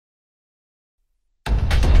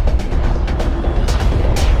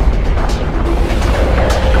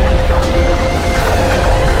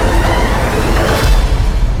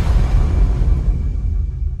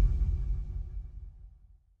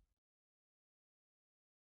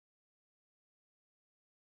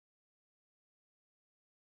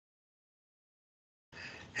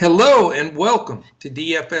Hello and welcome to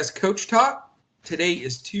DFS Coach Talk. Today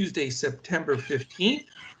is Tuesday, September 15th.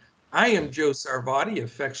 I am Joe Sarvati,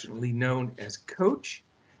 affectionately known as Coach,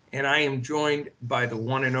 and I am joined by the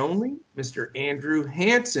one and only Mr. Andrew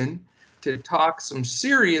Hansen to talk some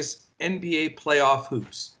serious NBA playoff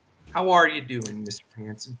hoops. How are you doing, Mr.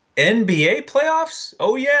 Hansen? NBA playoffs?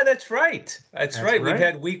 Oh, yeah, that's right. That's That's right. We've right.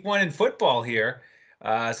 had week one in football here.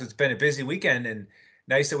 So it's been a busy weekend and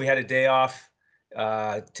nice that we had a day off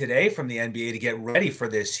today from the NBA to get ready for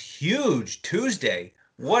this huge Tuesday.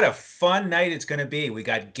 What a fun night it's going to be. We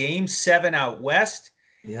got game 7 out west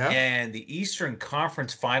Yeah. and the Eastern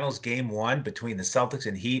Conference Finals game 1 between the Celtics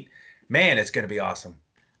and Heat. Man, it's going to be awesome.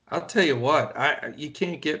 I'll tell you what, you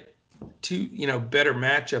can't get two, better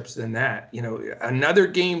matchups than that. Another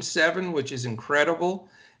game 7, which is incredible,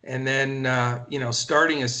 and then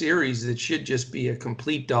starting a series that should just be a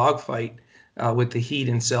complete dogfight with the Heat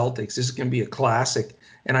and Celtics. This is going to be a classic,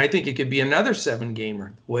 and I think it could be another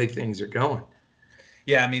 7-gamer the way things are going.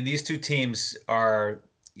 Yeah, I mean, these two teams are,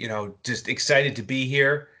 just excited to be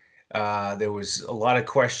here. There was a lot of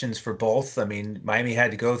questions for both. I mean, Miami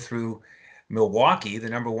had to go through Milwaukee, the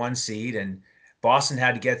number 1 seed, and Boston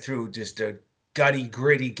had to get through just a gutty,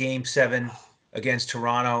 gritty game 7 against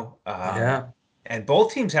Toronto. Yeah. And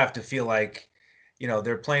both teams have to feel like,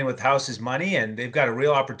 they're playing with house's money and they've got a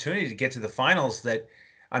real opportunity to get to the finals that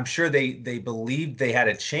I'm sure they believed they had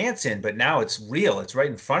a chance in, but now it's real. It's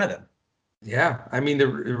right in front of them. Yeah, I mean the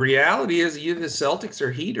reality is either the Celtics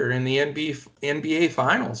or Heat are in the NBA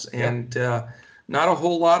Finals, Yep. and not a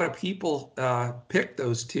whole lot of people picked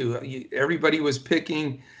those two. Everybody was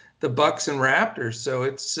picking the Bucks and Raptors, so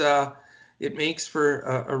it makes for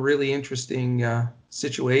a really interesting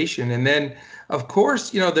situation. And then, of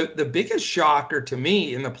course, the biggest shocker to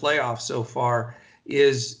me in the playoffs so far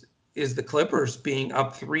is the Clippers being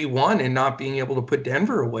up 3-1 and not being able to put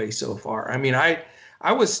Denver away so far. I mean, I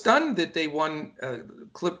was stunned that they won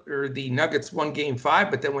the Nuggets won game 5,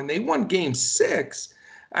 but then when they won game 6,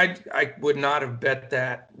 I would not have bet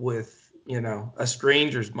that with, a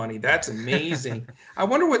stranger's money. That's amazing. I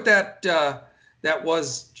wonder what that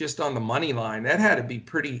was just on the money line. That had to be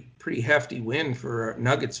pretty hefty win for a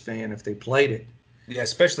Nuggets fan if they played it. Yeah,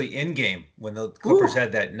 especially in game when the Clippers Ooh,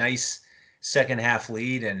 had that nice second half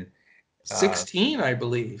lead. And uh, 16, I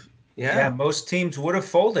believe. yeah, Yeah, most teams would have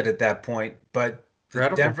folded at that point. But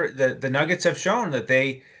incredible. the Nuggets have shown that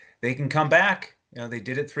they can come back. They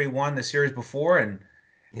did it 3-1 the series before, and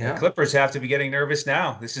the Yeah. Clippers have to be getting nervous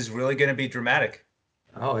now. This is really going to be dramatic.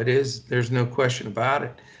 Oh, it is. There's no question about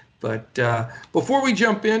it. But before we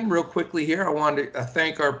jump in real quickly here, I want to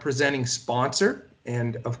thank our presenting sponsor.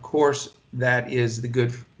 And of course, that is the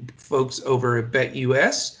good folks over at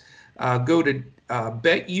BetUS. Go to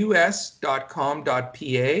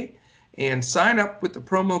betus.com.pa and sign up with the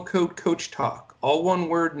promo code Coach Talk, all one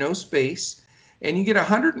word, no space. And you get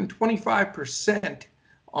 125%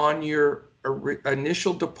 on your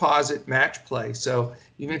initial deposit match play. So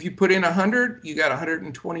even if you put in 100, you got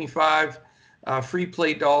 125 free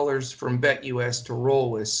play dollars from BetUS to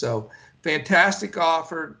roll with. So fantastic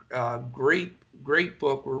offer, great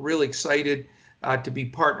book. We're really excited to be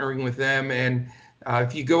partnering with them. And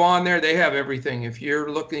if you go on there, they have everything. If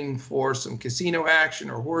you're looking for some casino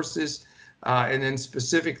action or horses, and then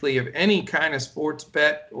specifically of any kind of sports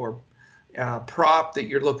bet or prop that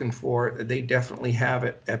you're looking for, they definitely have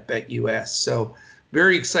it at BetUS. So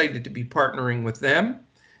very excited to be partnering with them.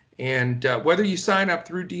 And whether you sign up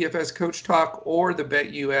through DFS Coach Talk or the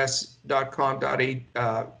betus.com.pa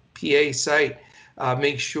site,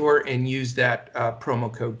 make sure and use that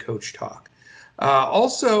promo code Coach Talk.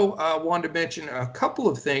 Also, wanted to mention a couple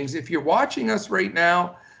of things. If you're watching us right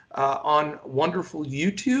now on wonderful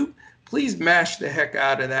YouTube, please mash the heck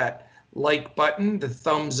out of that like button, the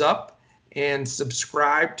thumbs up, and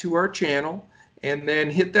subscribe to our channel. And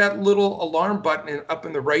then hit that little alarm button up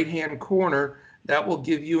in the right-hand corner. That will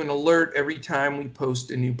give you an alert every time we post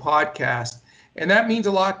a new podcast. And that means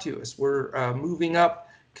a lot to us. We're moving up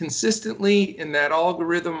consistently in that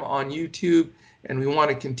algorithm on YouTube, and we want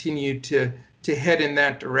to continue to head in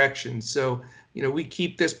that direction. So, we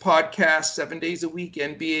keep this podcast 7 days a week,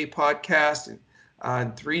 NBA podcast,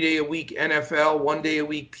 and 3 day a week NFL, 1 day a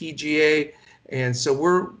week PGA. And so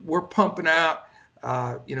we're pumping out,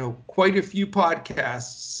 quite a few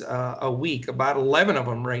podcasts a week, about 11 of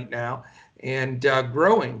them right now, and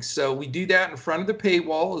growing. So we do that in front of the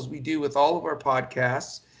paywall, as we do with all of our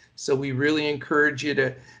podcasts. So we really encourage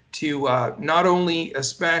you to not only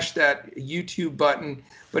smash that YouTube button,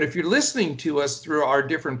 but if you're listening to us through our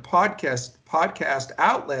different podcast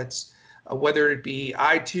outlets, whether it be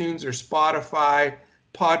iTunes or Spotify,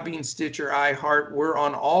 Podbean, Stitcher, iHeart. We're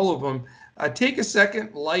on all of them. Take a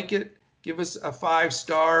second, like it, give us a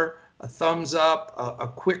 5-star, a thumbs up, a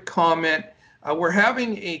quick comment. We're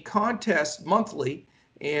having a contest monthly,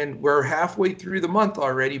 and we're halfway through the month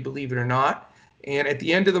already, believe it or not. And at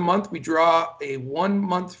the end of the month, we draw a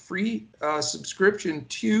 1-month free subscription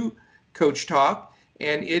to Coach Talk,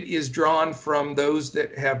 and it is drawn from those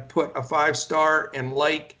that have put a 5-star and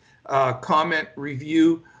comment,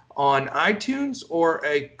 review on iTunes, or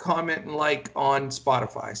a comment and like on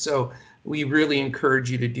Spotify. So we really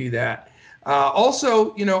encourage you to do that.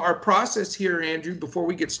 Also, our process here, Andrew, before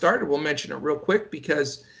we get started, we'll mention it real quick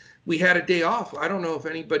because we had a day off. I don't know if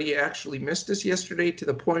anybody actually missed us yesterday to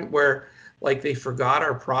the point where they forgot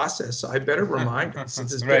our process. So I better remind them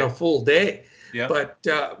since it's been a full day. Yeah. But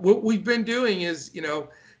what we've been doing is,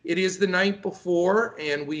 it is the night before,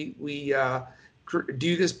 and we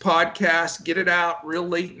do this podcast, get it out real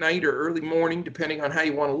late night or early morning, depending on how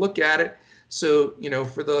you want to look at it. So,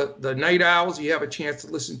 for the night owls, you have a chance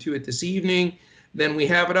to listen to it this evening. Then we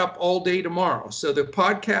have it up all day tomorrow. So the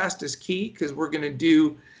podcast is key because we're going to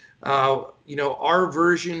do, our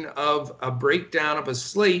version of a breakdown of a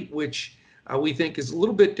slate, which we think is a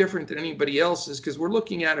little bit different than anybody else's because we're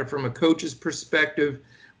looking at it from a coach's perspective,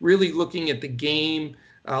 really looking at the game,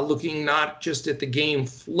 looking not just at the game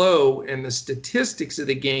flow and the statistics of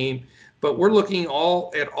the game, but we're looking at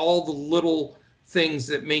all the little things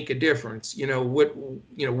that make a difference.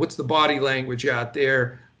 What's the body language out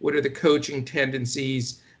there? What are the coaching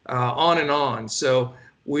tendencies? On and on. So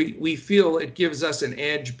we feel it gives us an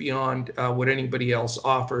edge beyond what anybody else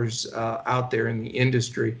offers out there in the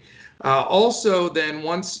industry. Also, then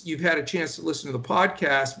once you've had a chance to listen to the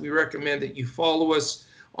podcast, we recommend that you follow us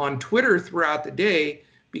on Twitter throughout the day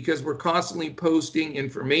because we're constantly posting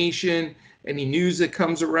information, any news that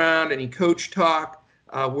comes around, any coach talk.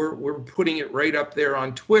 We're putting it right up there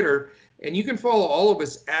on Twitter, and you can follow all of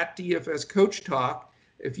us at DFS Coach Talk.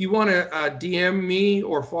 If you want to DM me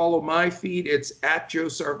or follow my feed, it's at Joe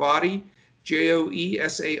Sarvadi,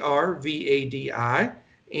 JoeSarvadi.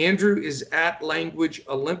 Andrew is at Language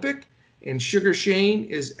Olympic, and Sugar Shane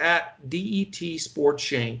is at DET Sports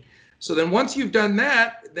Shane. So then once you've done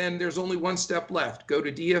that, then there's only one step left. Go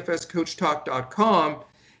to dfscoachtalk.com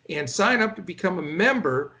and sign up to become a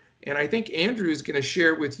member. And I think Andrew is going to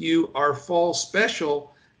share with you our fall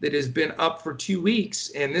special that has been up for 2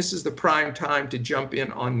 weeks. And this is the prime time to jump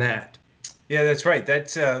in on that. Yeah, that's right.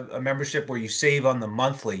 That's a membership where you save on the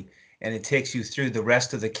monthly, and it takes you through the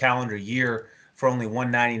rest of the calendar year for only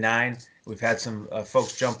 $199. We've had some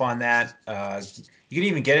folks jump on that. You can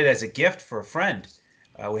even get it as a gift for a friend.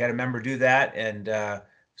 We had a member do that, and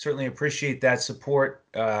certainly appreciate that support.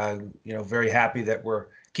 Very happy that we're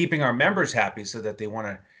keeping our members happy so that they want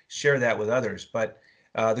to share that with others. But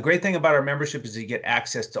the great thing about our membership is you get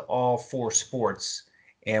access to all 4 sports,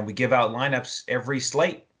 and we give out lineups every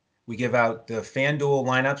slate. We give out the FanDuel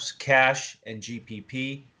lineups, cash and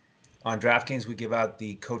GPP. On DraftKings, we give out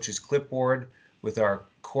the coach's clipboard with our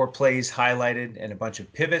core plays highlighted and a bunch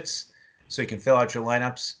of pivots so you can fill out your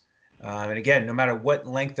lineups. And again, no matter what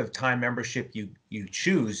length of time membership you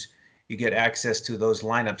choose, you get access to those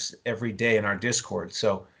lineups every day in our Discord.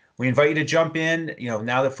 So we invite you to jump in.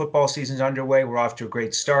 Now that football season's underway, we're off to a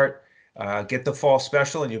great start. Get the fall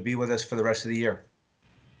special, and you'll be with us for the rest of the year.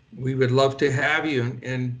 We would love to have you.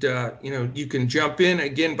 And you can jump in,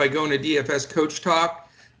 again, by going to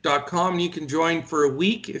dfscoachtalk.com. You can join for a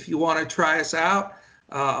week if you want to try us out,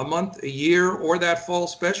 a month, a year, or that fall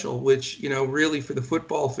special, which, really for the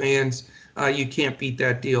football fans, you can't beat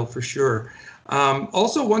that deal for sure.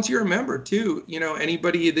 Also, once you're a member, too,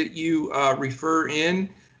 anybody that you refer in,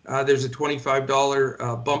 there's a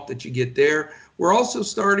 $25 bump that you get there. We're also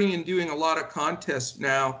starting and doing a lot of contests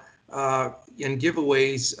now and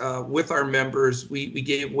giveaways with our members. We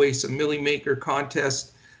gave away some Millie Maker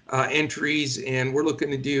contest entries, and we're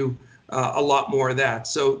looking to do a lot more of that.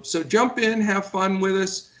 So jump in, have fun with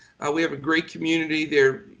us. We have a great community.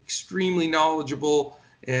 They're extremely knowledgeable,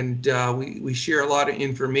 and we share a lot of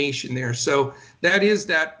information there. So that is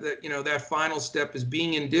that final step is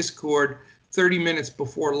being in Discord 30 minutes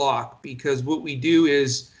before lock, because what we do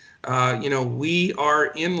is, we are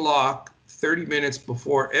in lock 30 minutes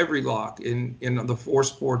before every lock in the 4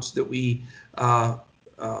 sports that we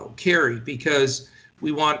carry, because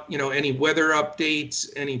we want, any weather updates,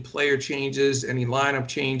 any player changes, any lineup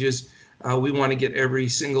changes. We want to get every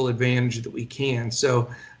single advantage that we can. So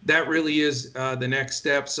that really is the next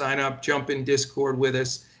step. Sign up, jump in Discord with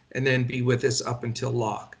us, and then be with us up until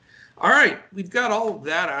lock. All right, we've got all of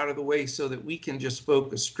that out of the way so that we can just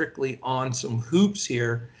focus strictly on some hoops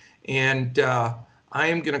here. And I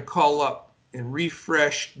am going to call up and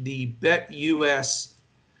refresh the betus.com.pa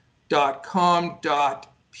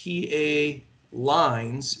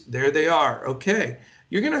lines. There they are. Okay.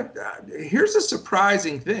 You're going to, here's a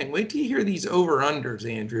surprising thing. Wait till you hear these over-unders,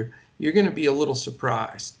 Andrew. You're going to be a little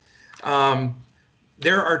surprised.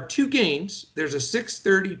 There are two games. There's a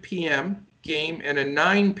 6:30 p.m. game and a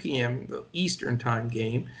 9 p.m. Eastern time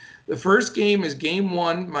game. The first game is game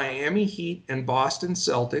 1, Miami Heat and Boston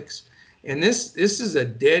Celtics. And this is a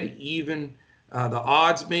dead even. The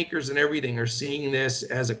odds makers and everything are seeing this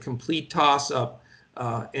as a complete toss-up,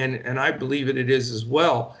 and I believe it is as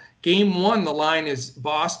well. Game 1, the line is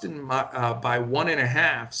Boston by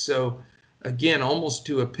 1.5. So again, almost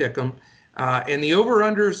to a pick 'em. And the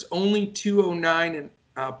over/under is only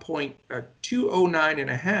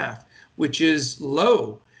 209.5, which is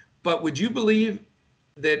low. But would you believe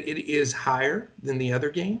that it is higher than the other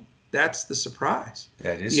game? That's the surprise.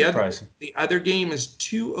 That is surprising. The other game is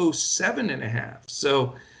 207.5.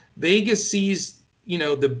 So Vegas sees,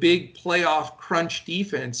 the big playoff crunch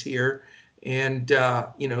defense here, and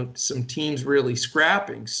some teams really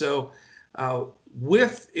scrapping. So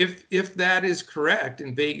if that is correct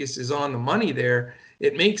and Vegas is on the money there,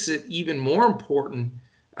 it makes it even more important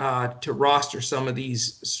to roster some of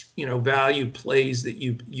these value plays that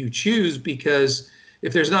you choose, because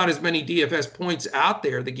if there's not as many DFS points out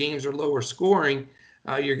there, the games are lower scoring,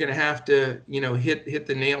 you're going to have to hit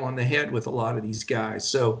the nail on the head with a lot of these guys.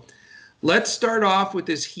 So let's start off with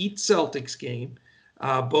this Heat Celtics game.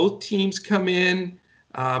 Both teams come in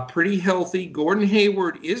pretty healthy. Gordon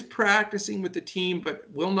Hayward is practicing with the team, but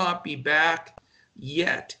will not be back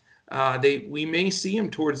yet. We may see him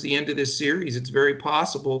towards the end of this series. It's very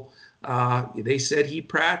possible. They said he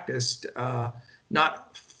practiced,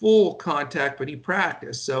 not full contact, but he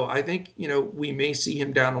practiced. So I think, we may see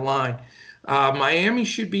him down the line. Miami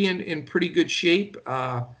should be in pretty good shape.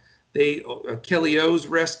 Kelly O's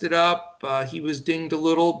rested up. He was dinged a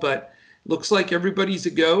little, but looks like everybody's a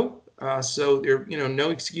go. So there, no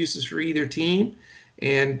excuses for either team.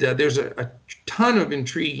 And there's a ton of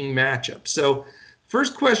intriguing matchups. So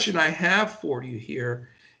first question I have for you here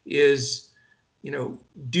is,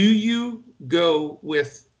 do you go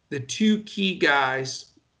with the two key guys,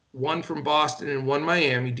 one from Boston and one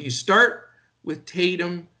Miami? Do you start with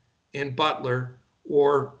Tatum and Butler,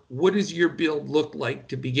 or what does your build look like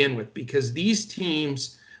to begin with? Because these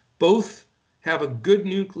teams both have a good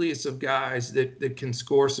nucleus of guys that can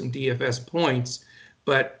score some DFS points,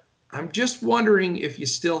 but I'm just wondering if you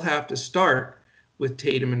still have to start with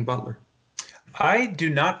Tatum and Butler. I do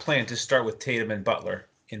not plan to start with Tatum and Butler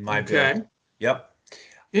in my build. Yep.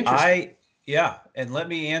 Interesting. And let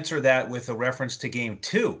me answer that with a reference to game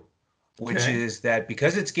 2, which is that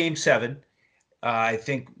because it's game 7, I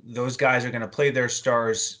think those guys are going to play their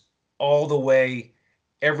stars all the way,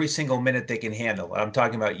 every single minute they can handle. I'm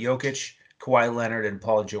talking about Jokic, Kawhi Leonard, and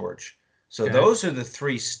Paul George. So those are the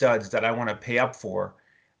 3 studs that I want to pay up for.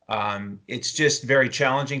 It's just very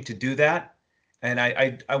challenging to do that. And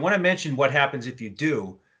I want to mention what happens if you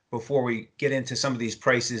do before we get into some of these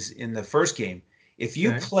prices in the first game. If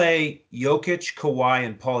you play Jokic, Kawhi,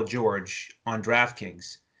 and Paul George on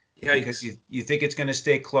DraftKings, because you think it's going to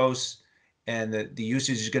stay close and the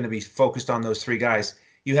usage is going to be focused on those 3 guys,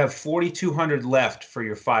 you have 4,200 left for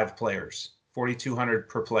your 5 players, 4,200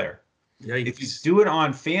 per player. Yikes. If you do it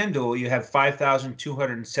on FanDuel, you have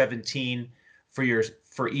 5,217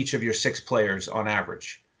 for each of your 6 players on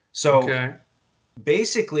average. So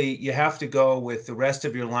basically, you have to go with the rest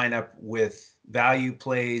of your lineup with value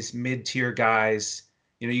plays, mid-tier guys.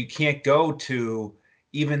 You can't go to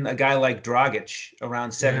even a guy like Dragic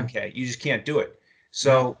around 7K. You just can't do it.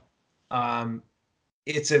 So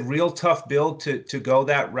it's a real tough build to go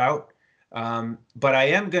that route. But I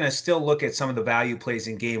am going to still look at some of the value plays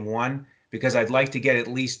in game 1, because I'd like to get at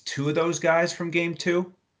least 2 of those guys from game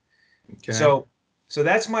 2. So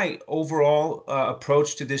that's my overall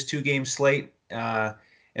approach to this 2-game slate.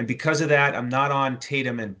 And because of that, I'm not on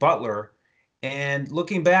Tatum and Butler. And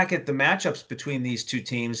looking back at the matchups between these 2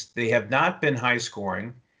 teams, they have not been high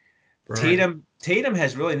scoring. Right. Tatum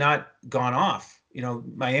has really not gone off.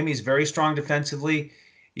 Miami's very strong defensively.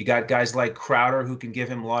 You got guys like Crowder who can give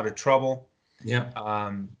him a lot of trouble.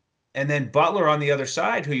 And then Butler on the other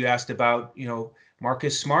side, who you asked about,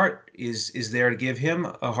 Marcus Smart is there to give him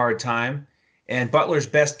a hard time. And Butler's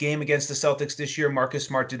best game against the Celtics this year, Marcus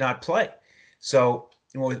Smart did not play. So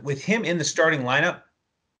with him in the starting lineup,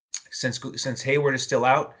 since Hayward is still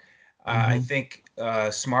out, I think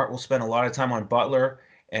Smart will spend a lot of time on Butler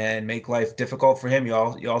and make life difficult for him. You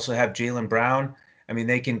also have Jaylen Brown. I mean,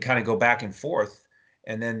 they can kind of go back and forth,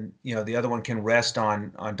 and then the other one can rest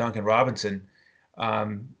on Duncan Robinson.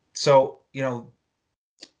 So you know,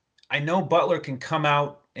 I know Butler can come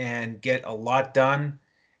out and get a lot done,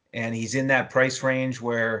 and he's in that price range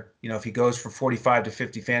where, if he goes for 45 to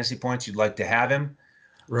 50 fantasy points, you'd like to have him.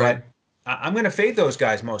 Right. But I'm going to fade those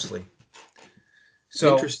guys mostly.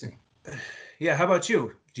 So, Interesting. yeah, how about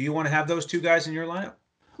you? Do you want to have those two guys in your lineup?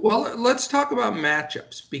 Well, let's talk about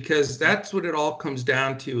matchups because that's what it all comes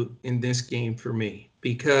down to in this game for me.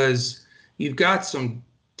 Because you've got some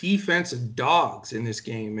defensive dogs in this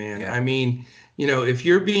game, man. Yeah. I mean, if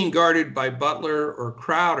you're being guarded by Butler or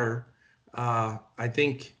Crowder, I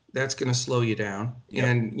think that's going to slow you down. Yep.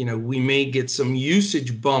 And, we may get some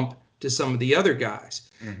usage bump to some of the other guys.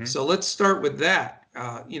 Mm-hmm. So let's start with that.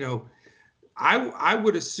 I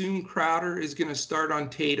would assume Crowder is going to start on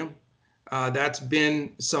Tatum. That's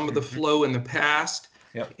been some of the flow in the past.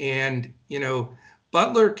 Yep. And,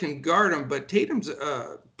 Butler can guard him, but Tatum's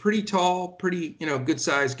a pretty tall, pretty, good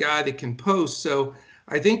sized guy that can post. So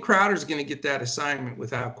I think Crowder's going to get that assignment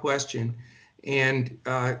without question. And,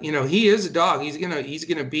 he is a dog. He's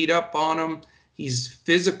going to beat up on him. He's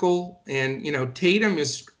physical. And, Tatum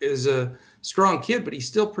is a strong kid, but he's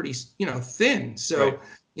still pretty, thin. So, Right.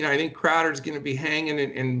 I think Crowder's going to be hanging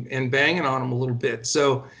and banging on him a little bit.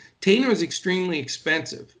 So Tatum is extremely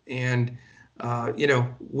expensive. And,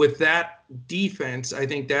 with that defense, I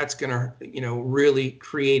think that's going to, really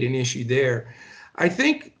create an issue there. I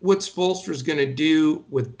think what Spoelstra's going to do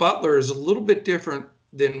with Butler is a little bit different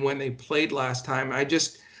than when they played last time.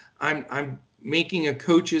 I'm making a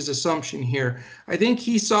coach's assumption here. I think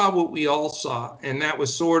he saw what we all saw, and that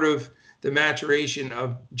was sort of the maturation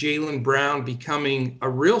of Jaylen Brown becoming a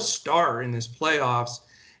real star in this playoffs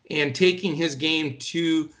and taking his game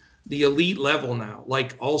to the elite level now,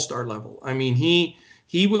 like all-star level. I mean,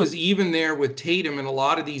 he was even there with Tatum in a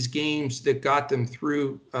lot of these games that got them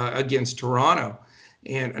through against Toronto.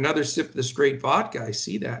 And another sip of the straight vodka. I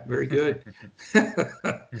see that. Very good.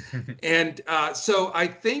 And so I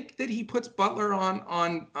think that he puts Butler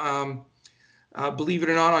on believe it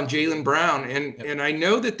or not, on Jaylen Brown. And I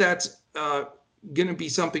know that that's going to be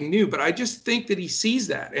something new, but I just think that he sees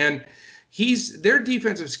that. And their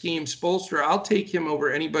defensive scheme, Spoelstra, I'll take him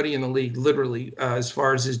over anybody in the league, literally, as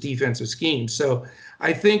far as his defensive scheme. So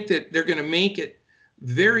I think that they're going to make it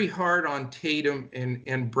very hard on Tatum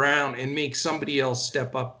and Brown and make somebody else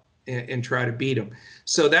step up and try to beat him.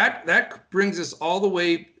 So that brings us all the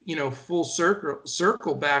way, full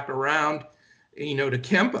circle back around, to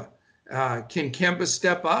Kemba. Can Kemba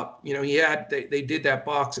step up? They did that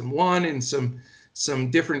box and one and some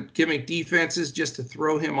different gimmick defenses just to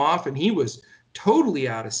throw him off, and he was totally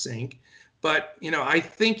out of sync. But, I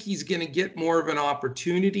think he's going to get more of an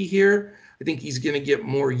opportunity here. I think he's going to get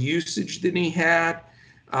more usage than he had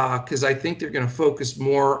because I think they're going to focus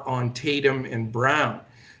more on Tatum and Brown.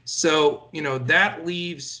 So, that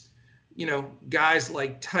leaves, guys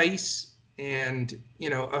like Tice and,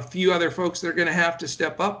 a few other folks that are going to have to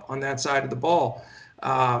step up on that side of the ball.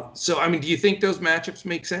 So, I mean, do you think those matchups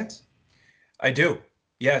make sense? I do.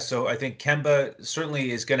 Yeah, so I think Kemba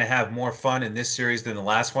certainly is going to have more fun in this series than the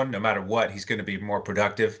last one. No matter what, he's going to be more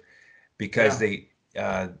productive because they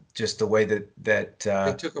just the way that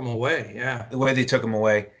they took him away. Yeah, the way they took him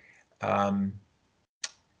away.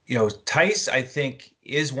 Tice, I think,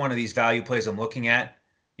 is one of these value plays I'm looking at.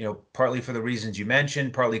 Partly for the reasons you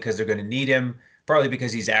mentioned, partly because they're going to need him, partly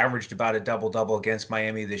because he's averaged about a double-double against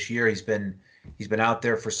Miami this year. He's been out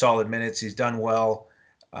there for solid minutes. He's done well.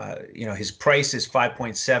 His price is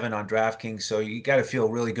 5.7 on DraftKings, so you got to feel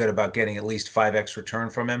really good about getting at least 5x return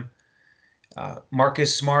from him.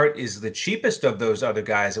 Marcus Smart is the cheapest of those other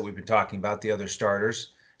guys that we've been talking about, the other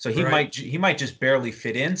starters. So he might just barely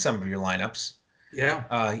fit in some of your lineups.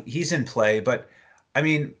 Yeah. He's in play, but I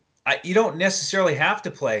mean, you don't necessarily have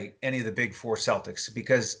to play any of the big four Celtics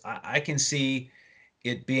because I can see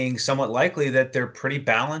it being somewhat likely that they're pretty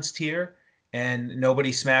balanced here and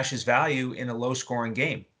nobody smashes value in a low-scoring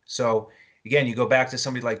game. So, again, you go back to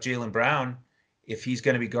somebody like Jaylen Brown. If he's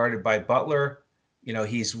going to be guarded by Butler,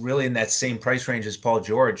 he's really in that same price range as Paul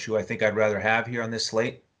George, who I think I'd rather have here on this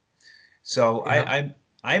slate. So Yeah.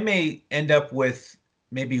 I may end up with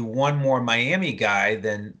maybe one more Miami guy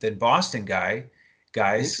than Boston guys.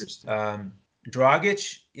 Interesting.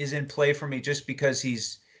 Dragic is in play for me just because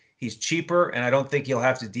he's cheaper, and I don't think he'll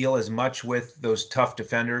have to deal as much with those tough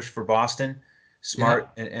defenders for Boston, Smart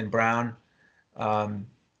and Brown.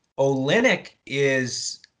 Olynyk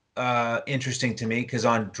is interesting to me because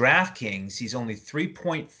on DraftKings, he's only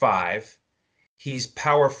 3.5. He's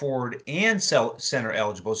power forward and center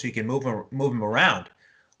eligible, so you can move him around.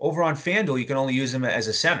 Over on FanDuel, you can only use him as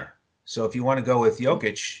a center. So if you want to go with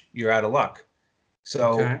Jokic, you're out of luck.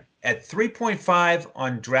 So Okay. at 3.5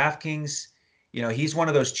 on DraftKings, he's one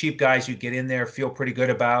of those cheap guys you get in there, feel pretty good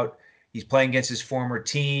about. He's playing against his former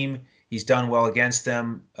team. He's done well against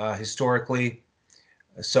them historically.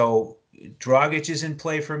 So Dragic is in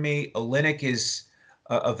play for me. Olynyk is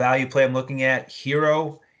a value play I'm looking at.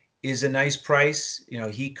 Hero is a nice price.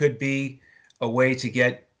 He could be a way to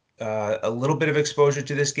get a little bit of exposure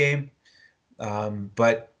to this game.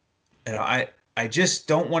 But I just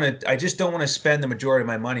don't want to. I just don't want to spend the majority of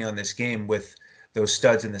my money on this game with those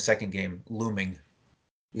studs in the second game looming.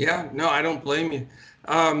 Yeah, no, I don't blame you.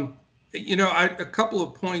 A couple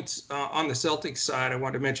of points on the Celtics side I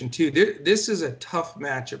want to mention too. This is a tough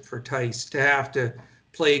matchup for Tice to have to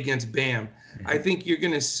play against Bam. I Mhm. think you're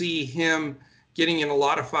going to see him getting in a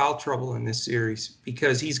lot of foul trouble in this series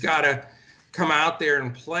because he's got to come out there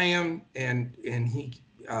and play him, and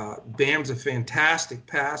Bam's a fantastic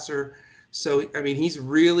passer. So I mean, he's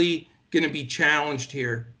really going to be challenged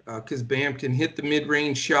here because Bam can hit the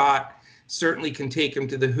mid-range shot, certainly can take him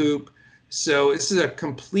to the hoop. So this is a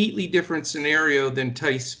completely different scenario than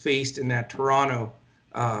Tice faced in that Toronto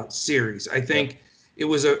series. I Yep. think it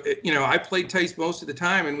was I played Tice most of the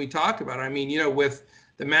time, and we talked about it. I mean, with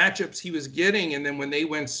the matchups he was getting, and then when they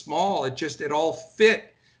went small, it all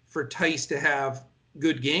fit for Tice to have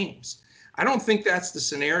good games. I don't think that's the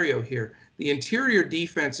scenario here. The interior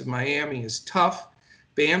defense of Miami is tough.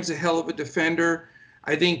 Bam's a hell of a defender.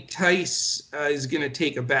 I think Tice is going to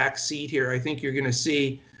take a back seat here. I think you're going to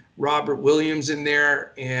see Robert Williams in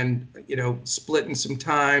there and, splitting some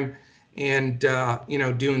time and,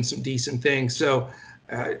 doing some decent things. So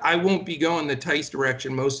I won't be going the Tice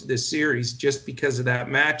direction most of this series just because of that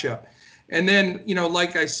matchup. And then,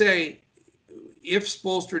 like I say, if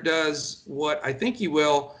Spoelstra does what I think he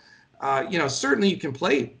will, certainly you can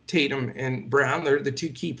play Tatum and Brown. They're the two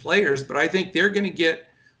key players, but I think they're going to get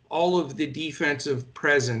all of the defensive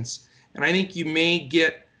presence. And I think you may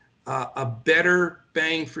get a better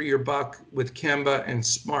bang for your buck with Kemba and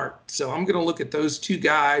Smart. So I'm going to look at those two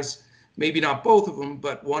guys, maybe not both of them,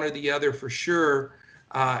 but one or the other for sure,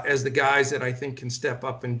 as the guys that I think can step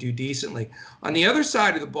up and do decently. On the other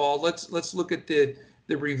side of the ball, let's look at the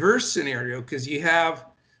reverse scenario, because you have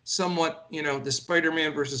somewhat, the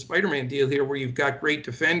Spider-Man versus Spider-Man deal here, where you've got great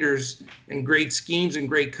defenders and great schemes and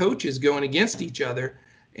great coaches going against each other.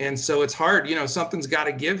 And so it's hard, something's got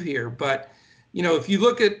to give here. But, if you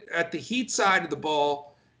look at the Heat side of the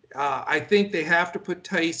ball, I think they have to put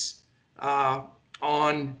Tice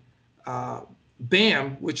on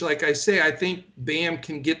Bam, which, like I say, I think Bam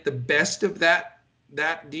can get the best of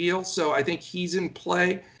that deal. So I think he's in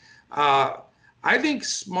play. I think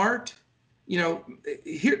Smart,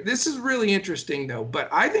 here, this is really interesting though, but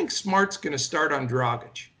I think Smart's going to start on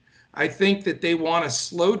Dragic. I think that they want to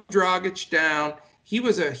slow Dragic down. He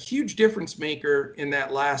was a huge difference maker in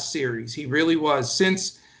that last series. He really was.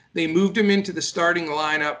 Since they moved him into the starting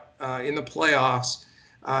lineup in the playoffs,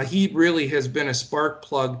 he really has been a spark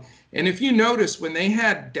plug. And if you notice, when they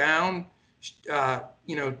had down,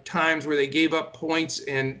 times where they gave up points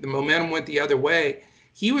and the momentum went the other way,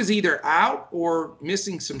 he was either out or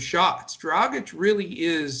missing some shots. Dragic really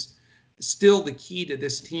is still the key to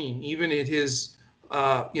this team, even at his,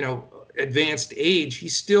 advanced age. He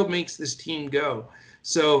still makes this team go.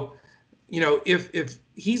 So, if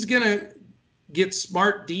he's gonna get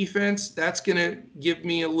Smart defense, that's gonna give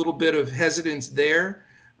me a little bit of hesitance there.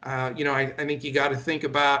 I think you got to think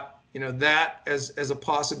about that as a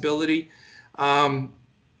possibility. And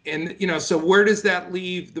so where does that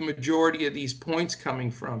leave the majority of these points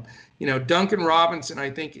coming from? Duncan Robinson, I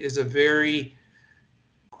think, is a very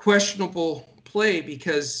questionable play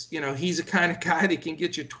because he's a kind of guy that can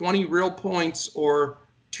get you 20 real points or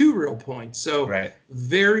 2 real points. So Right.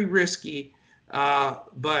 very risky.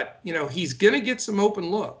 But he's going to get some open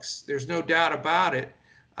looks. There's no doubt about it.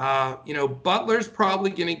 Butler's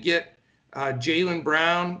probably going to get Jaylen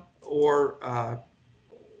Brown or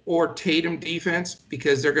Tatum defense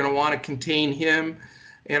because they're going to want to contain him.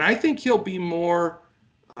 And I think he'll be more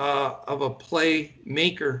of a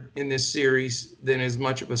playmaker in this series than as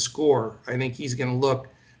much of a scorer. I think he's going to look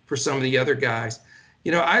for some of the other guys.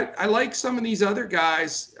 I like some of these other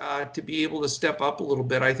guys to be able to step up a little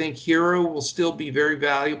bit. I think Hero will still be very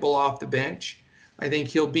valuable off the bench. I think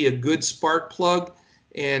he'll be a good spark plug,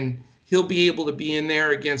 and he'll be able to be in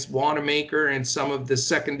there against Wanamaker and some of the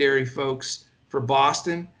secondary folks for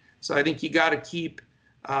Boston. So I think you got to keep,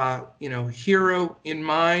 Hero in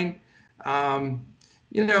mind.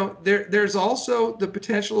 There's also the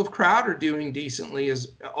potential of Crowder doing decently.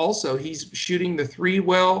 He's shooting the three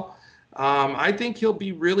well. I think he'll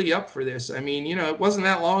be really up for this. I mean, it wasn't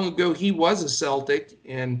that long ago he was a Celtic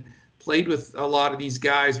and played with a lot of these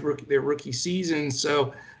guys, their rookie season.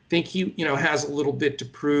 So I think he, has a little bit to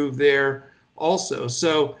prove there also.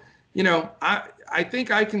 So, I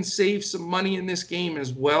think I can save some money in this game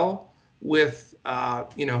as well with,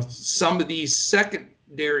 some of these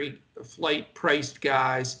secondary flight priced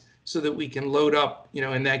guys so that we can load up,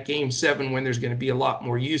 in that game 7 when there's going to be a lot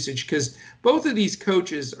more usage, because both of these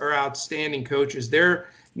coaches are outstanding coaches.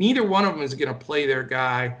 Neither one of them is going to play their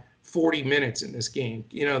guy 40 minutes in this game.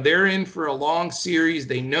 They're in for a long series.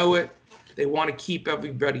 They know it. They want to keep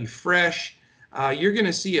everybody fresh. You're going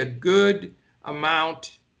to see a good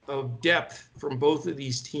amount of depth from both of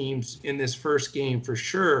these teams in this first game for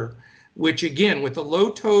sure, which again, with a low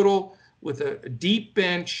total, with a deep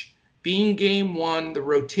bench, being game 1, the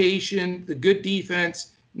rotation, the good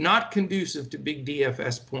defense, not conducive to big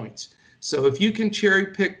DFS points. So if you can cherry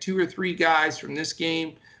pick 2 or 3 guys from this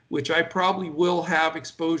game, which I probably will have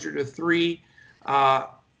exposure to 3, some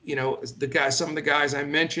of the guys I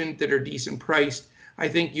mentioned that are decent priced, I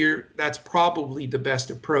think that's probably the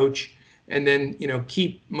best approach. And then,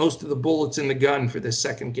 keep most of the bullets in the gun for this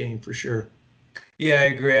second game for sure. Yeah, I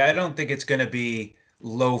agree. I don't think it's going to be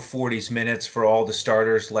low 40s minutes for all the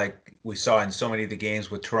starters like we saw in so many of the games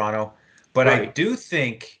with Toronto. But I Right. do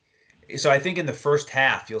think, so I think in the first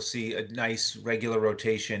half, you'll see a nice regular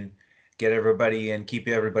rotation, get everybody and keep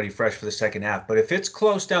everybody fresh for the second half. But if it's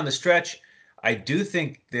close down the stretch, I do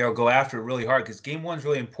think they'll go after it really hard because game 1's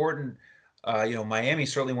really important. Miami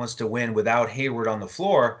certainly wants to win without Hayward on the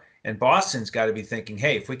floor. And Boston's got to be thinking,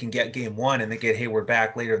 hey, if we can get game 1 and then get Hayward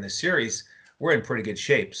back later in the series, we're in pretty good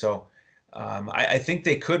shape. So I think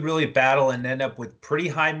they could really battle and end up with pretty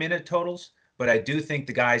high minute totals. But I do think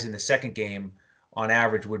the guys in the second game, on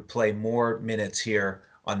average, would play more minutes here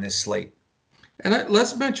on this slate. And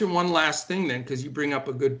let's mention one last thing then, because you bring up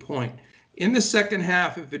a good point. In the second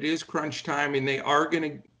half, if it is crunch time and they are going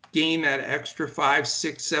to gain that extra 5,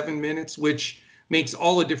 6, 7 minutes, which makes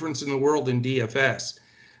all the difference in the world in DFS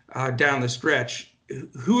down the stretch,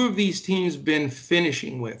 who have these teams been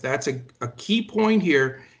finishing with? That's a key point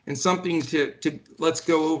here, and something to let's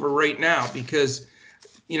go over right now, because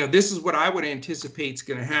this is what I would anticipate is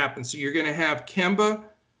going to happen. So you're going to have Kemba,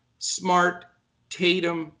 Smart,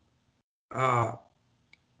 Tatum, Brown,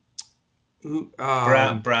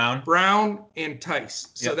 and Tice.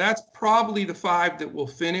 So Yep. that's probably the 5 that will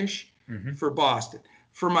finish for Boston.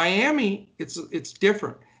 For Miami, it's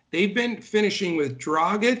different. They've been finishing with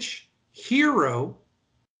Dragic, Hero.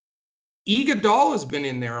 Iguodala has been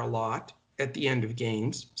in there a lot at the end of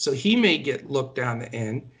games, so he may get looked down the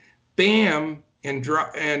end. Bam and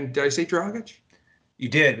did I say Dragic? You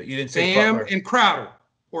did, but you didn't say Bam Butler. and Crowder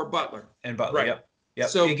or Butler. And Butler, right. Yep.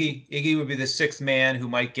 So Iggy would be the 6th man who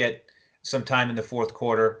might get some time in the fourth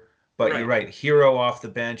quarter. But right. You're right, Hero off the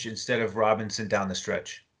bench instead of Robinson down the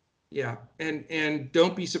stretch. Yeah, and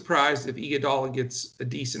don't be surprised if Iguodala gets a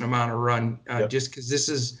decent amount of run, just because this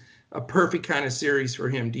is a perfect kind of series for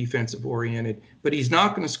him, defensive oriented. But he's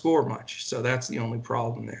not going to score much, so that's the only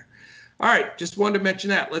problem there. All right, just wanted to mention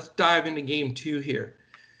that. Let's dive into game 2 here.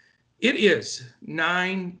 It is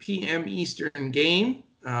 9 p.m. Eastern game,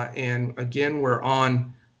 and again, we're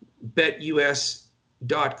on betus.com.pa,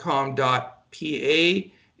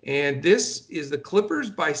 and this is the Clippers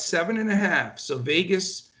by 7.5. So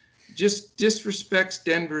Vegas just disrespects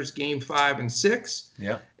Denver's game 5 and 6.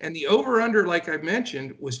 Yeah. And the over-under, like I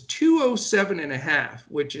mentioned, was 207.5,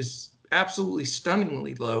 which is absolutely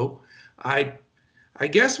stunningly low. I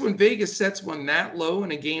guess when Vegas sets one that low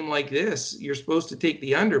in a game like this, you're supposed to take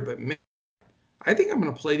the under, but man, I think I'm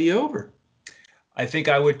going to play the over. I think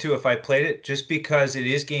I would too if I played it, just because it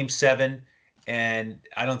is game 7, and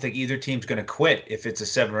I don't think either team's going to quit if it's a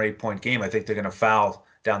 7 or 8 point game. I think they're going to foul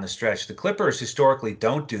down the stretch. The Clippers historically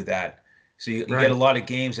don't do that. So you get a lot of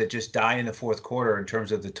games that just die in the fourth quarter in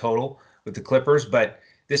terms of the total with the Clippers, but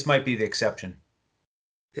this might be the exception.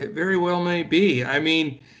 It very well may be. I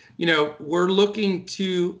mean, we're looking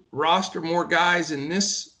to roster more guys in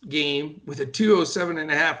this game with a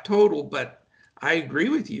 207.5 total, but I agree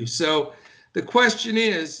with you. So the question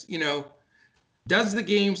is, does the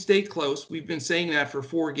game stay close? We've been saying that for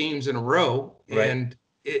 4 games in a row, and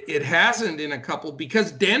it hasn't in a couple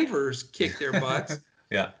because Denver's kicked their butts.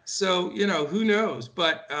 Yeah. So, who knows?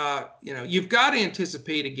 But, you've got to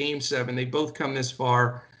anticipate a game 7. They both come this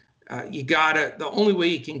far. The only way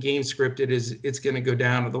you can game script it is it's going to go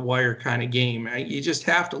down to the wire kind of game. You just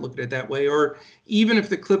have to look at it that way. Or even if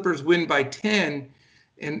the Clippers win by 10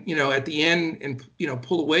 and, at the end and,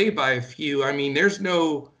 pull away by a few, I mean, there's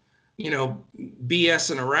no,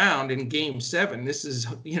 BSing around in game 7. This is,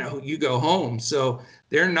 you go home. So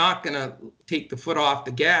they're not going to take the foot off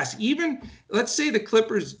the gas. Even let's say the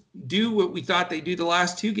Clippers do what we thought they do the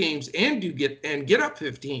last 2 games and get up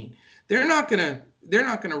 15. They're not going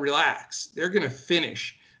to relax. They're going to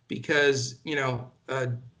finish because,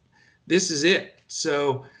 this is it.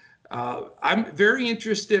 So I'm very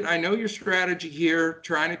interested. I know your strategy here,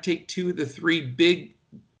 trying to take 2 of the 3 big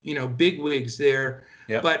wigs there.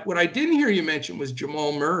 Yep. But what I didn't hear you mention was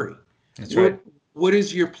Jamal Murray. That's right. What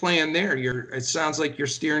is your plan there? It sounds like you're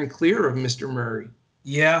steering clear of Mr. Murray.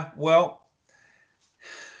 Yeah, well,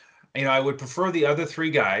 I would prefer the other 3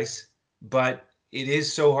 guys, but it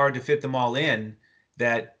is so hard to fit them all in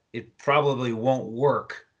that it probably won't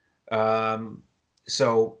work.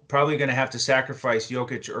 So probably going to have to sacrifice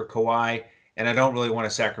Jokic or Kawhi, and I don't really want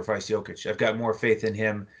to sacrifice Jokic. I've got more faith in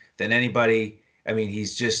him than anybody. I mean,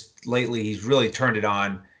 he's really turned it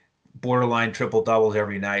on, borderline triple doubles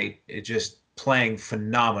every night. It just playing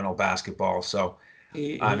phenomenal basketball. So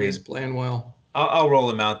he is playing well. I'll roll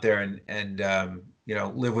him out there and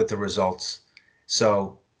live with the results.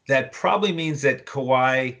 So that probably means that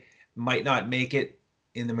Kawhi might not make it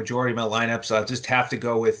in the majority of my lineups. So I'll just have to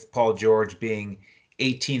go with Paul George being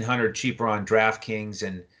 $1,800 cheaper on DraftKings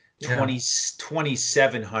and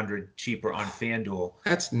 2,700 cheaper on FanDuel.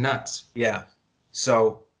 That's nuts. Yeah.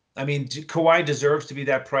 So, I mean, Kawhi deserves to be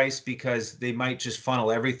that price because they might just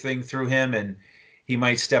funnel everything through him and he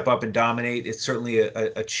might step up and dominate. It's certainly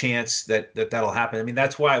a chance that'll happen. I mean,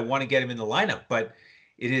 that's why I want to get him in the lineup, but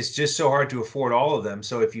it is just so hard to afford all of them.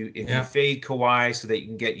 So if you fade Kawhi so that you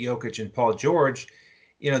can get Jokic and Paul George,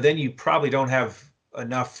 then you probably don't have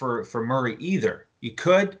enough for Murray either. You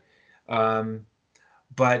could,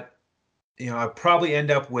 but I'd probably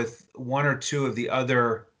end up with 1 or 2 of the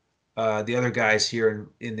other guys here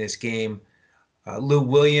in this game. Lou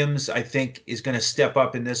Williams, I think, is going to step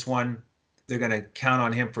up in this one. They're going to count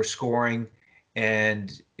on him for scoring.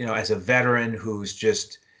 And, as a veteran who's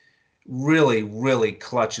just really, really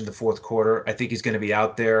clutch in the fourth quarter, I think he's going to be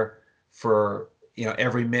out there for,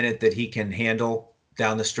 every minute that he can handle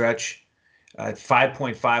down the stretch.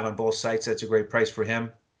 5.5 on both sites. That's a great price for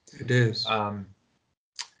him. It is.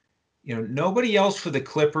 Nobody else for the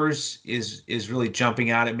Clippers is really jumping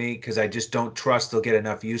out at me because I just don't trust they'll get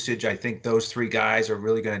enough usage. I think those 3 guys are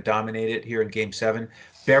really going to dominate it here in Game 7.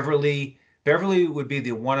 Beverly would be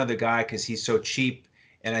the one other guy because he's so cheap,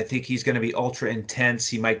 and I think he's going to be ultra intense.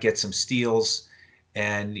 He might get some steals,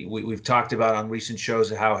 and we've talked about on recent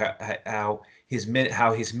shows how his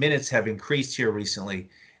minutes have increased here recently.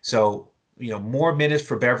 So more minutes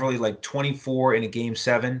for Beverly, like 24 in a Game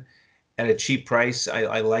 7. At a cheap price.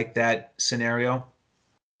 I like that scenario.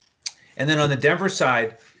 And then on the Denver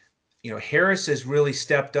side, Harris has really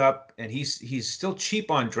stepped up, and he's still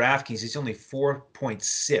cheap on DraftKings. He's only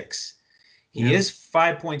 4.6. He is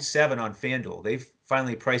 5.7 on FanDuel. They've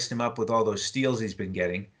finally priced him up with all those steals he's been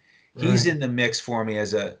getting. Right. He's in the mix for me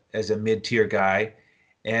as a mid-tier guy.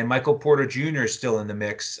 And Michael Porter Jr. is still in the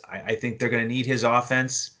mix. I think they're going to need his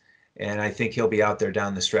offense, and I think he'll be out there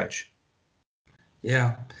down the stretch.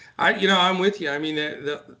 Yeah, I'm with you. I mean,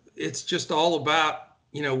 it's just all about,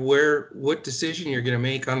 what decision you're going to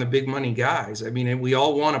make on the big money guys. I mean, we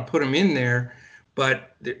all want to put them in there,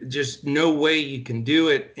 but just no way you can do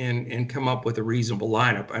it and come up with a reasonable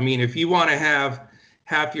lineup. I mean, if you want to have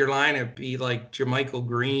half your lineup be like JaMychal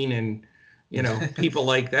Green and, people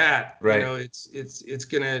like that, right. It's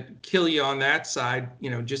going to kill you on that side,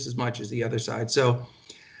 just as much as the other side. So,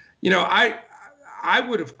 I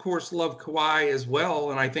would, of course, love Kawhi as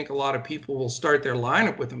well, and I think a lot of people will start their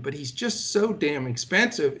lineup with him, but he's just so damn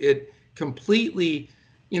expensive. It completely,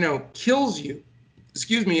 kills you,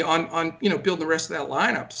 on building the rest of that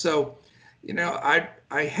lineup. So,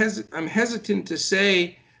 I'm hesitant to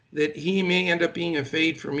say that he may end up being a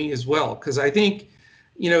fade for me as well, because I think,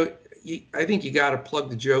 I think you got to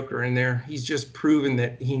plug the Joker in there. He's just proven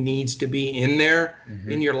that he needs to be in there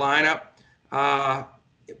in your lineup.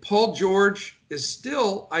 Paul George is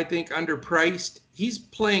still, I think, underpriced. He's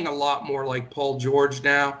playing a lot more like Paul George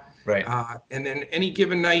now. Right. And then any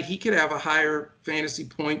given night, he could have a higher fantasy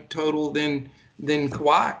point total than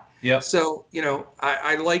Kawhi. Yeah. So,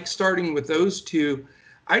 I like starting with those 2.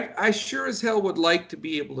 I sure as hell would like to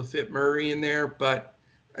be able to fit Murray in there, but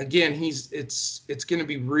again, it's going to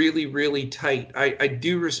be really, really tight. I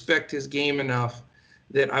do respect his game enough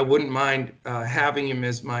that I wouldn't mind having him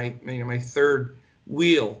as my third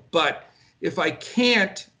wheel. But if I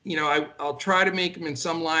can't, I'll try to make him in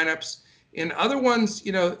some lineups. In other ones,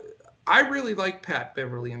 I really like Pat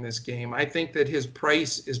Beverly in this game. I think that his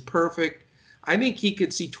price is perfect. I think he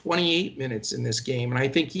could see 28 minutes in this game. And I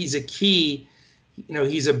think he's a key.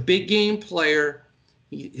 He's a big game player.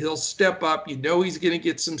 He'll step up. He's going to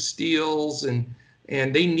get some steals, and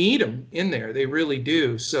they need him in there. They really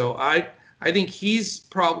do. So I think he's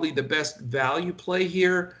probably the best value play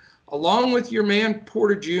here, along with your man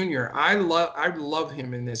Porter Jr. I love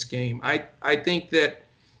him in this game. I think that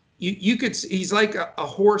you could. He's like a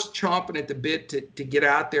horse chomping at the bit to get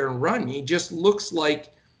out there and run. He just looks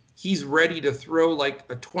like he's ready to throw like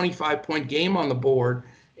a 25-point game on the board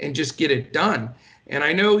and just get it done. And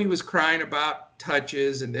I know he was crying about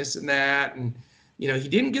touches and this and that, and he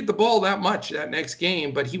didn't get the ball that much that next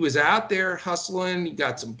game, but he was out there hustling. He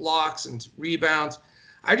got some blocks and rebounds.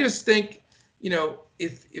 I just think,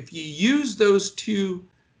 if you use those two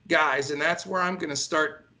guys, and that's where I'm going to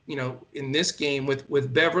start, in this game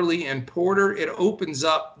with Beverly and Porter, it opens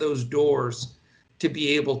up those doors to be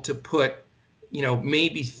able to put,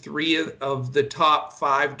 maybe 3 of the top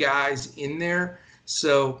 5 guys in there.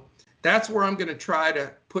 So that's where I'm going to try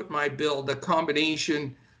to put my build, a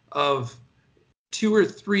combination of 2 or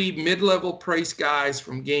 3 mid-level price guys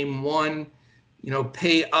from game 1,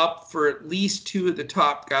 pay up for at least 2 of the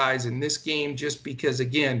top guys in this game, just because,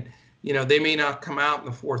 again, they may not come out in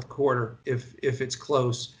the fourth quarter if it's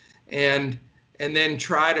close, and then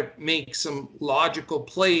try to make some logical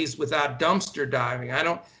plays without dumpster diving. I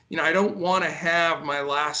don't want to have my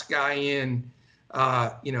last guy in,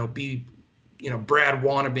 be Brad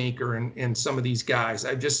Wanamaker and some of these guys.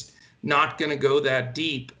 I'm just not going to go that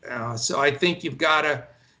deep. So I think you've got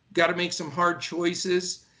to make some hard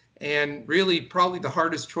choices. And really, probably the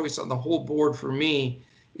hardest choice on the whole board for me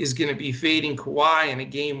is going to be fading Kawhi in a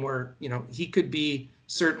game where he could be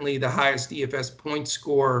certainly the highest DFS point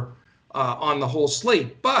scorer on the whole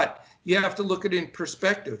slate. But you have to look at it in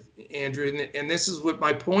perspective, Andrew. And this is what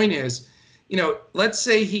my point is. Let's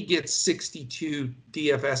say he gets 62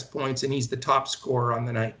 DFS points and he's the top scorer on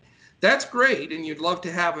the night. That's great, and you'd love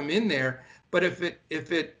to have him in there. But if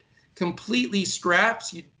it completely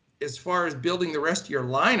straps you as far as building the rest of your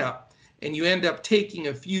lineup, and you end up taking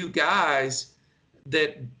a few guys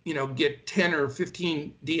that get 10 or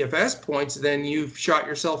 15 DFS points, then you've shot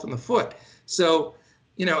yourself in the foot. So,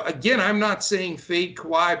 again, I'm not saying fade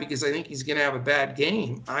Kawhi because I think he's going to have a bad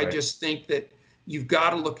game. Right. I just think that you've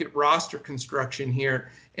got to look at roster construction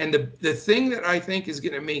here. And the thing that I think is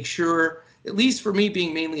going to make sure, at least for me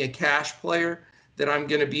being mainly a cash player, that I'm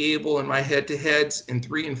going to be able in my head-to-heads and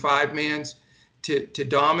 3 and 5 mans to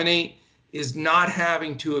dominate is not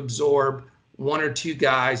having to absorb 1 or 2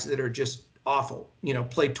 guys that are just awful,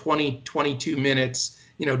 play 20, 22 minutes,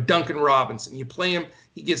 Duncan Robinson. You play him,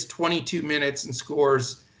 he gets 22 minutes and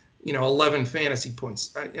scores, 11 fantasy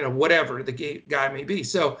points, whatever the guy may be.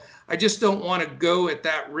 So I just don't want to go at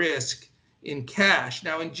that risk in cash.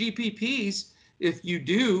 Now in GPPs, if you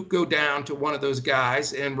do go down to one of those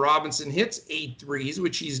guys and Robinson hits 8 threes,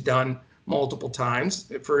 which he's done multiple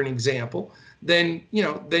times, for an example, then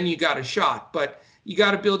you got a shot. But you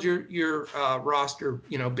got to build your roster,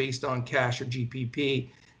 based on cash or GPP,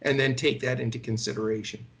 and then take that into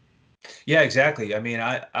consideration. Yeah, exactly. I mean,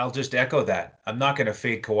 I'll just echo that. I'm not going to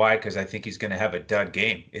fade Kawhi because I think he's going to have a dud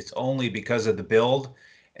game. It's only because of the build,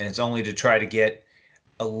 and it's only to try to get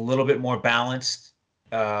a little bit more balanced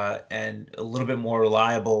and a little bit more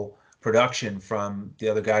reliable production from the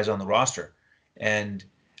other guys on the roster. And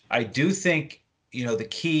I do think, the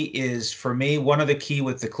key is, for me, one of the key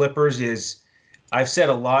with the Clippers is, I've said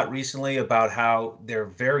a lot recently about how they're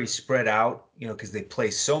very spread out, because they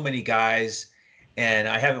play so many guys, and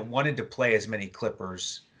I haven't wanted to play as many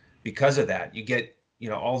Clippers because of that. You get,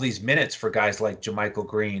 all these minutes for guys like JaMychal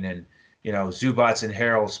Green and, Zubats and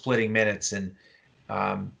Harrell splitting minutes, and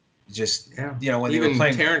when even they were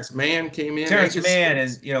playing, Terrence Mann came in. Terrence Mann,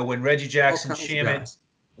 and when Reggie Jackson, Shaman,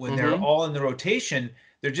 when they're all in the rotation,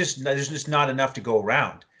 there's just not enough to go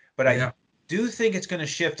around. But I do think it's going to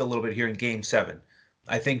shift a little bit here in Game 7.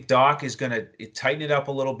 I think Doc is going to tighten it up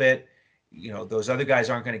a little bit. Those other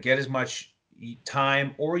guys aren't going to get as much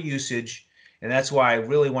time or usage, and that's why I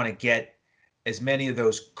really want to get as many of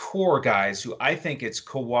those core guys who I think it's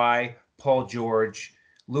Kawhi, Paul George,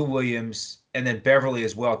 Lou Williams, and then Beverly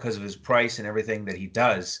as well because of his price and everything that he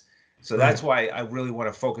does. So that's why I really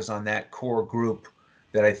want to focus on that core group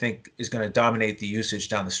that I think is going to dominate the usage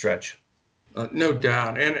down the stretch. No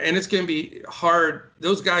doubt. And it's going to be hard.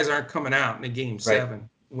 Those guys aren't coming out in a Game 7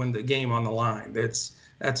 when the game on the line.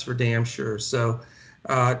 That's for damn sure. So,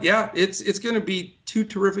 it's going to be 2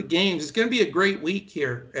 terrific games. It's going to be a great week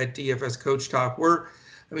here at DFS Coach Talk.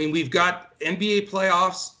 We've got NBA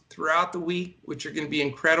playoffs throughout the week, which are going to be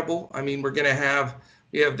incredible. We're going to have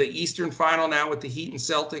You have the Eastern final now with the Heat and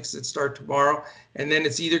Celtics that start tomorrow. And then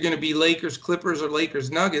it's either going to be Lakers, Clippers, or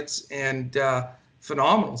Lakers, Nuggets. And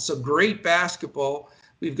phenomenal. So great basketball.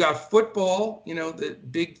 We've got football, the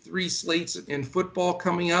big three slates in football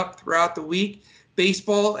coming up throughout the week.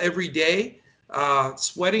 Baseball every day.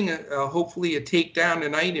 Sweating, hopefully a takedown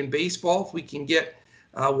tonight in baseball if we can get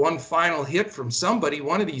one final hit from somebody,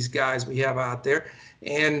 one of these guys we have out there.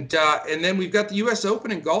 And then we've got the U.S.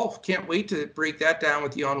 Open in golf. Can't wait to break that down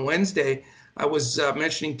with you on Wednesday. I was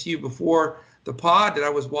mentioning to you before the pod that I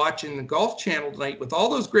was watching the Golf Channel tonight with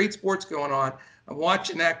all those great sports going on. I'm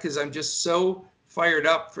watching that because I'm just so fired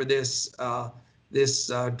up for this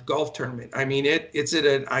golf tournament. I mean, it's at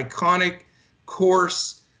an iconic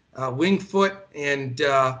course, Winged Foot, and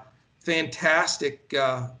fantastic.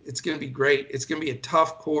 It's going to be great. It's going to be a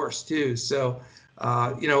tough course too. So,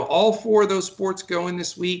 all four of those sports going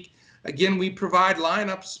this week. Again, we provide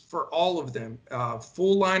lineups for all of them.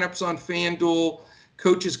 Full lineups on FanDuel,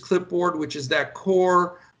 coach's clipboard, which is that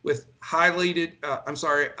core with highlighted,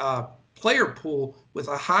 player pool with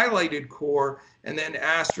a highlighted core, and then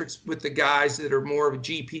asterisks with the guys that are more of a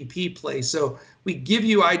GPP play. So we give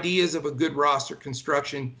you ideas of a good roster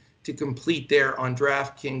construction to complete there on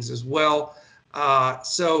DraftKings as well.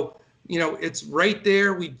 It's right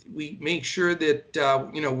there. We make sure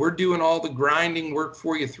that, we're doing all the grinding work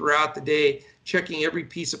for you throughout the day, checking every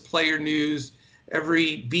piece of player news,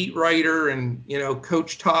 every beat writer and,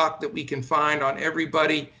 coach talk that we can find on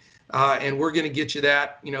everybody. And we're going to get you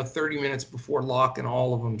that, 30 minutes before lock and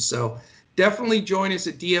all of them. So definitely join us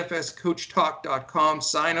at dfscoachtalk.com.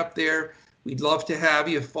 Sign up there. We'd love to have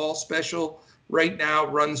you. Fall special right now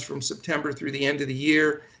runs from September through the end of the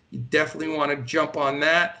year. You definitely want to jump on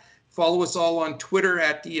that. Follow us all on Twitter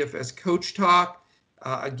at DFS Coach Talk.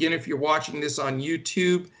 Again, if you're watching this on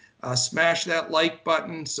YouTube, smash that like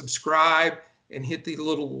button, subscribe, and hit the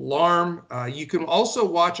little alarm. You can also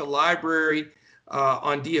watch a library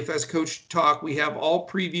on DFS Coach Talk. We have all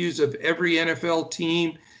previews of every NFL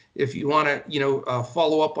team. If you want to,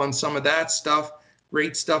 follow up on some of that stuff,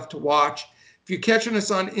 great stuff to watch. If you're catching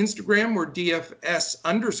us on Instagram, we're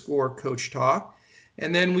DFS_Coach Talk.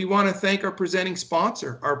 And then we want to thank our presenting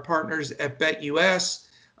sponsor, our partners at BetUS.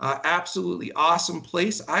 Absolutely awesome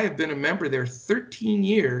place. I have been a member there 13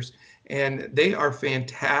 years, and they are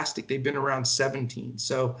fantastic. They've been around 17.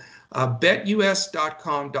 So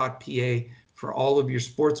betus.com.pa for all of your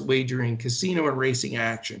sports wagering, casino, and racing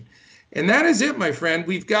action. And that is it, my friend.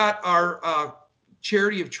 We've got our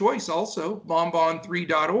charity of choice also,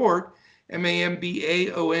 Bonbon3.org,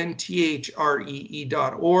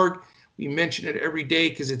 MAMBAONTHREE.org. We mention it every day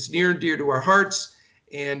because it's near and dear to our hearts,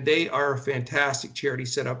 and they are a fantastic charity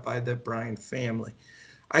set up by the Bryan family.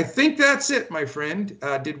 I think that's it, my friend.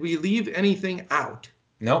 Did we leave anything out?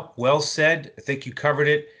 No, well said. I think you covered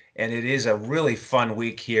it, and it is a really fun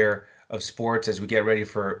week here of sports as we get ready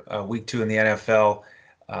for week 2 in the NFL,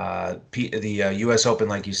 the U.S. Open,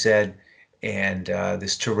 like you said, and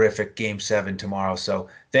this terrific Game 7 tomorrow. So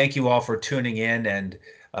thank you all for tuning in, and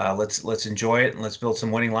let's enjoy it, and let's build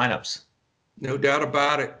some winning lineups. No doubt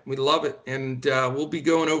about it. We love it. And we'll be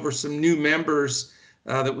going over some new members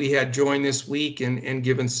that we had join this week and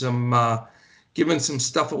giving some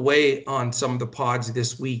stuff away on some of the pods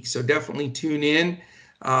this week. So definitely tune in.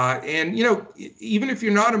 And, even if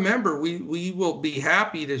you're not a member, we will be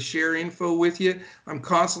happy to share info with you. I'm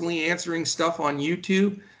constantly answering stuff on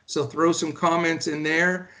YouTube. So throw some comments in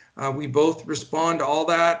there. We both respond to all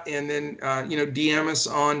that. And then, DM us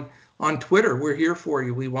on Twitter. We're here for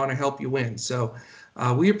you. We want to help you win. So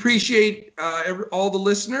we appreciate all the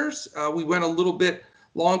listeners. We went a little bit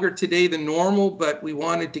longer today than normal, but we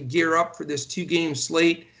wanted to gear up for this 2-game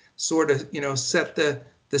slate, sort of, set the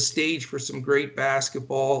stage for some great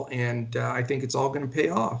basketball. And I think it's all going to pay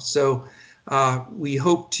off. So we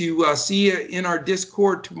hope to see you in our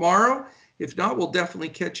Discord tomorrow. If not, we'll definitely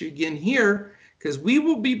catch you again here because we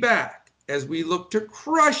will be back as we look to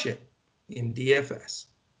crush it in DFS.